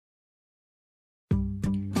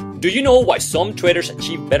Do you know why some traders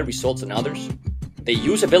achieve better results than others? They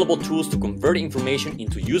use available tools to convert information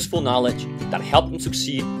into useful knowledge that help them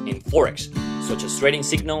succeed in Forex, such as trading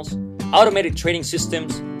signals, automated trading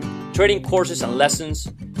systems, trading courses and lessons,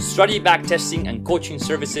 strategy backtesting and coaching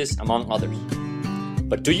services, among others.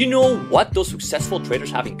 But do you know what those successful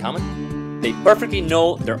traders have in common? They perfectly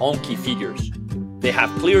know their own key figures. They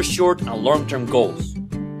have clear short and long-term goals.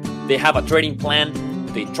 They have a trading plan.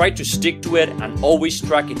 They try to stick to it and always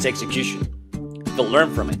track its execution. They'll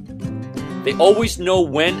learn from it. They always know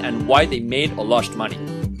when and why they made or lost money.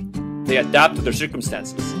 They adapt to their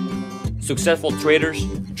circumstances. Successful traders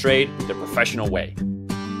trade the professional way.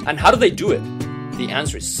 And how do they do it? The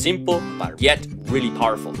answer is simple, but yet really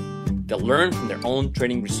powerful. They learn from their own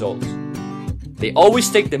trading results. They always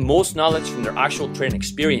take the most knowledge from their actual trading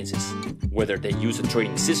experiences, whether they use a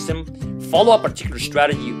trading system, follow a particular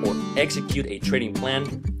strategy, or execute a trading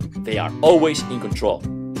plan. They are always in control.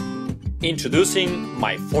 Introducing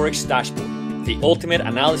MyForexDashboard, the ultimate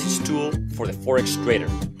analysis tool for the Forex trader.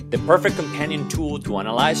 The perfect companion tool to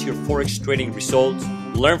analyze your Forex trading results,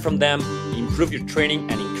 learn from them, improve your trading,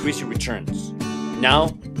 and increase your returns.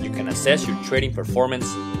 Now, you can assess your trading performance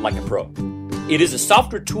like a pro. It is a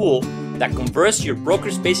software tool that converts your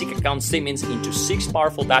broker's basic account statements into 6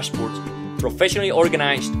 powerful dashboards, professionally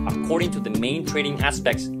organized according to the main trading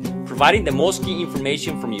aspects, providing the most key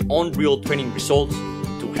information from your own real trading results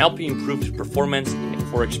to help you improve your performance in the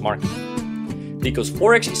Forex market. Because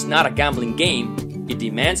Forex is not a gambling game, it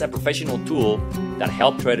demands a professional tool that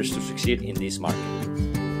helps traders to succeed in this market.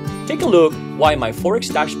 Take a look why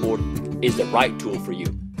MyForexDashboard is the right tool for you.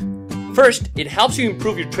 First, it helps you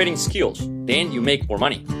improve your trading skills, then you make more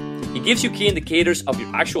money. It gives you key indicators of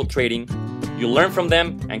your actual trading, you learn from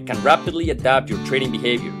them and can rapidly adapt your trading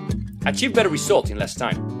behavior, achieve better results in less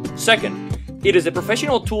time. Second, it is a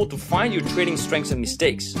professional tool to find your trading strengths and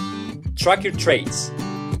mistakes, track your trades,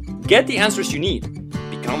 get the answers you need,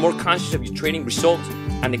 become more conscious of your trading results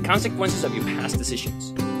and the consequences of your past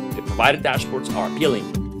decisions. The provided dashboards are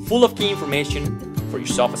appealing, full of key information for your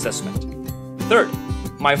self-assessment. Third,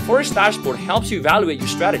 MyForexDashboard helps you evaluate your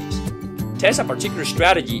strategies. Test a particular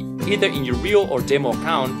strategy either in your real or demo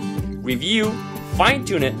account, review,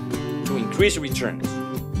 fine-tune it to increase your returns.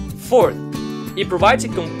 Fourth, it provides a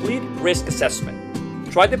complete risk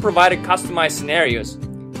assessment. Try the provided customized scenarios,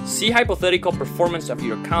 see hypothetical performance of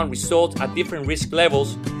your account results at different risk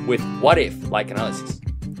levels with what-if-like analysis.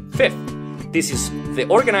 Fifth, this is the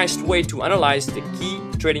organized way to analyze the key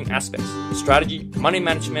trading aspects, strategy, money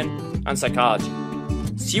management, and psychology.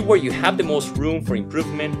 See where you have the most room for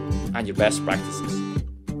improvement and your best practices.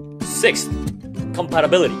 Sixth,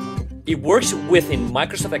 compatibility. It works within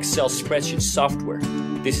Microsoft Excel spreadsheet software.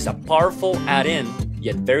 This is a powerful add-in,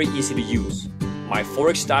 yet very easy to use.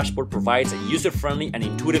 MyForexDashboard provides a user-friendly and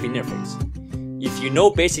intuitive interface. If you know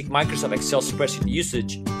basic Microsoft Excel spreadsheet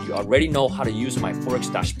usage, you already know how to use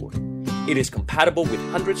MyForexDashboard. It is compatible with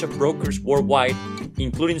hundreds of brokers worldwide,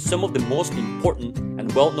 including some of the most important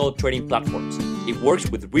and well-known trading platforms. It works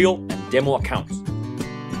with real and demo accounts.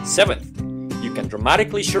 Seventh, you can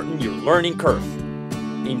dramatically shorten your learning curve.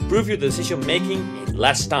 Improve your decision-making in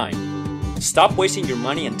less time. Stop wasting your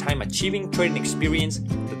money and time achieving trading experience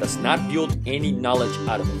that does not build any knowledge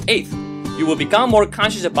out of it. Eighth, you will become more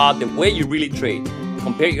conscious about the way you really trade.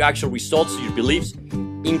 Compare your actual results to your beliefs.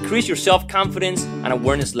 Increase your self-confidence and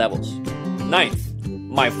awareness levels. Ninth,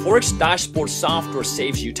 MyForexDashboard software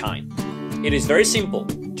saves you time. It is very simple.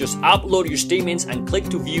 Just upload your statements and click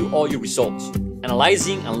to view all your results.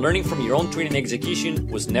 Analyzing and learning from your own trading execution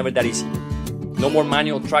was never that easy. No more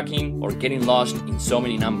manual tracking or getting lost in so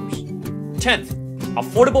many numbers. 10th,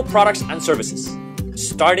 affordable products and services,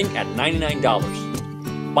 starting at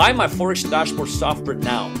 $99. Buy MyForexDashboard software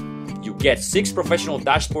now. You get 6 professional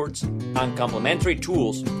dashboards and complementary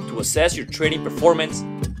tools to assess your trading performance,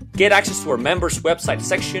 get access to our members website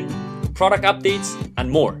section, product updates, and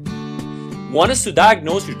more. Want us to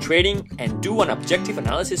diagnose your trading and do an objective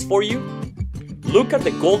analysis for you? Look at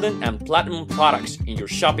the golden and platinum products in your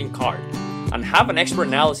shopping cart and have an expert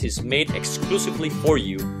analysis made exclusively for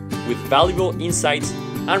you with valuable insights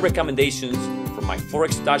and recommendations from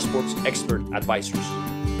MyForexDashboard's expert advisors.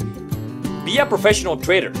 Be a professional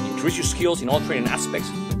trader, increase your skills in all trading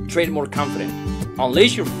aspects, trade more confident,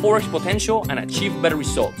 unleash your Forex potential, and achieve better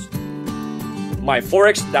results.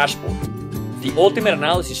 MyForexDashboard, the ultimate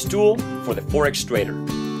analysis tool for the Forex trader.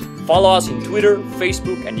 Follow us on Twitter,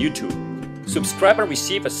 Facebook, and YouTube. Subscribe and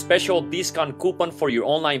receive a special discount coupon for your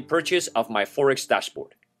online purchase of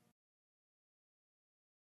MyForexDashboard.